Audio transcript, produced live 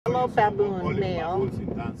all baboon only male. baboons in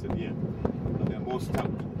Tanzania. But they're more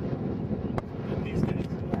stout than these guys.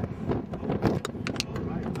 All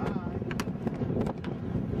right, bye.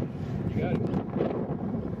 You got it.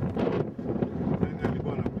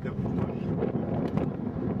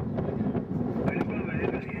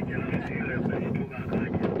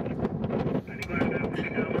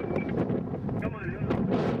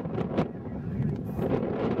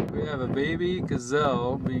 We have a baby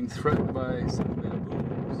gazelle being threatened by some baboons.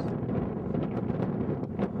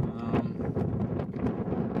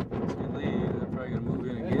 Once we leave, they're probably going to move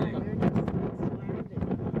in and get him.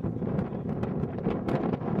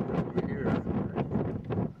 Over here.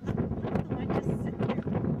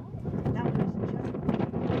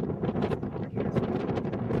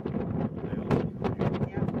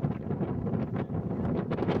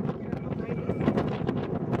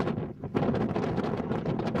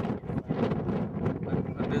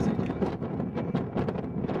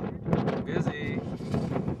 Busy.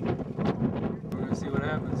 We're going to see what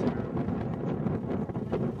happens here.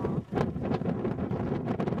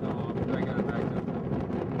 Oh, I got it backed up.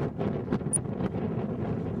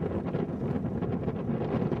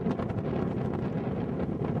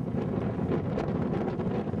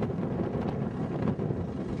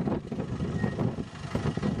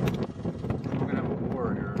 We're going to have a war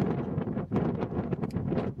here.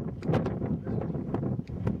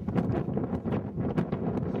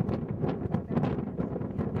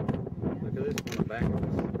 Look at this on the back of us.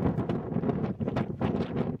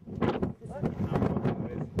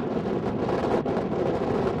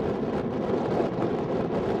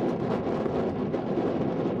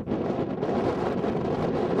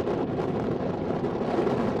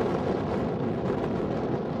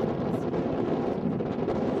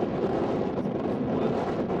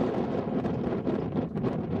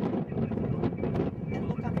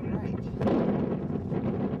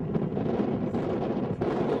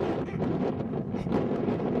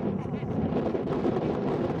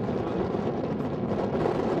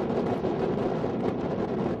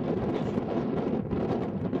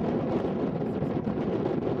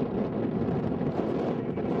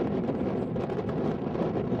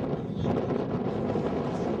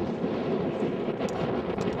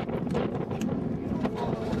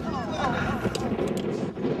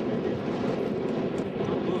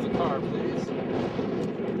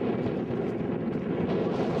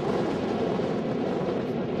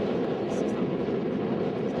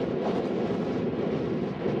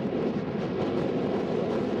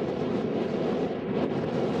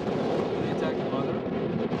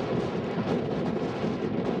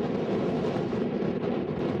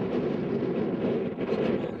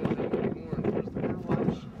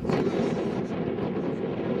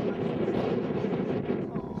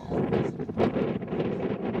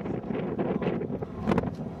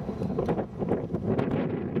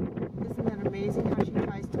 Amazing how she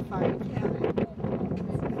tries to fight.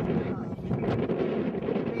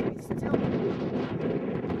 Baby's still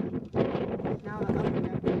now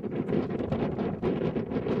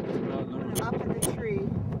up in the tree.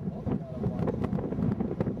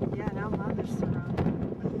 Yeah, now mother's surrounded.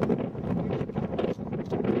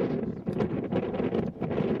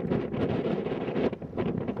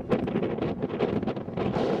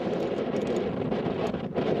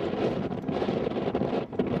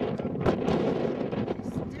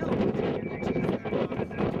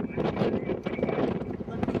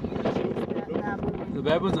 The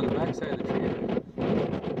baboon's on the back side of the tree.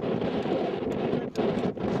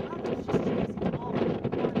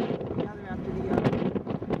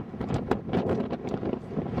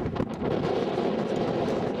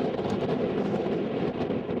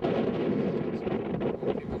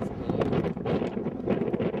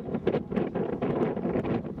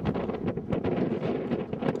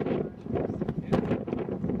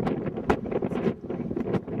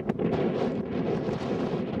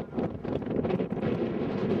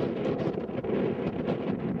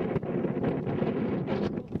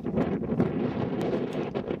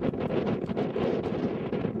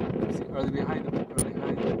 Are they behind the tree?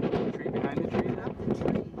 Behind the tree? Up the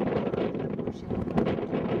tree.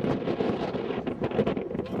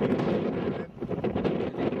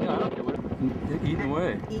 Yeah, I don't care what. They're eating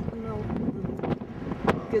away. Eating the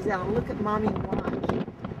gazelle. Look at mommy and watch.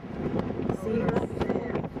 See her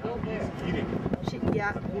there. Eating.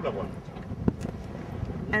 Yeah.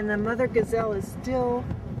 And the mother gazelle is still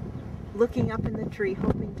looking up in the tree,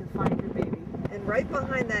 hoping to find her baby. And right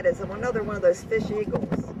behind that is another one of those fish eagles.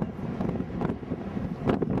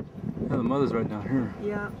 Yeah, the mother's right down here.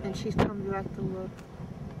 Yeah, and she's come back to look.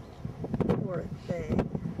 Poor thing.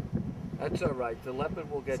 That's all right. The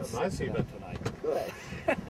leopard will get sick tonight. Good.